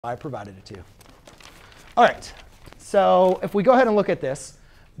I provided it to you. All right, so if we go ahead and look at this,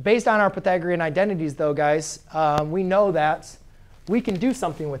 based on our Pythagorean identities, though, guys, we know that we can do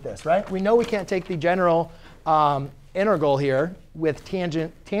something with this, right? We know we can't take the general integral here with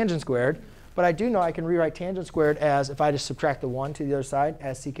tangent squared. But I do know I can rewrite tangent squared as, if I just subtract the 1 to the other side,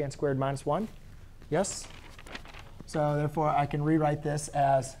 as secant squared minus 1. Yes? So therefore, I can rewrite this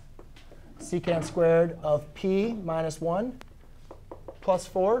as secant squared of p minus 1 plus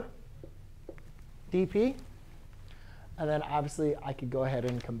 4 dp. And then obviously, I could go ahead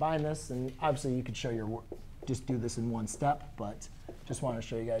and combine this. And obviously, you could show your work. Just do this in one step. But just want to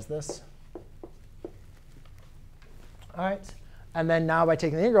show you guys this. All right. And then now by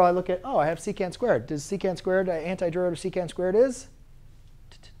taking the integral, I look at, oh, I have secant squared. Does secant squared, antiderivative secant squared is?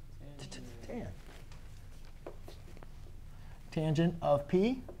 Tan. Tangent of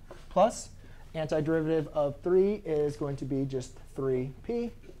p plus antiderivative of 3 is going to be just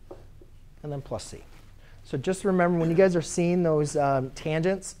 3p, and then plus c. So just remember, when you guys are seeing those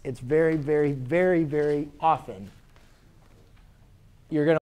tangents, it's very, very, very, very often you're going to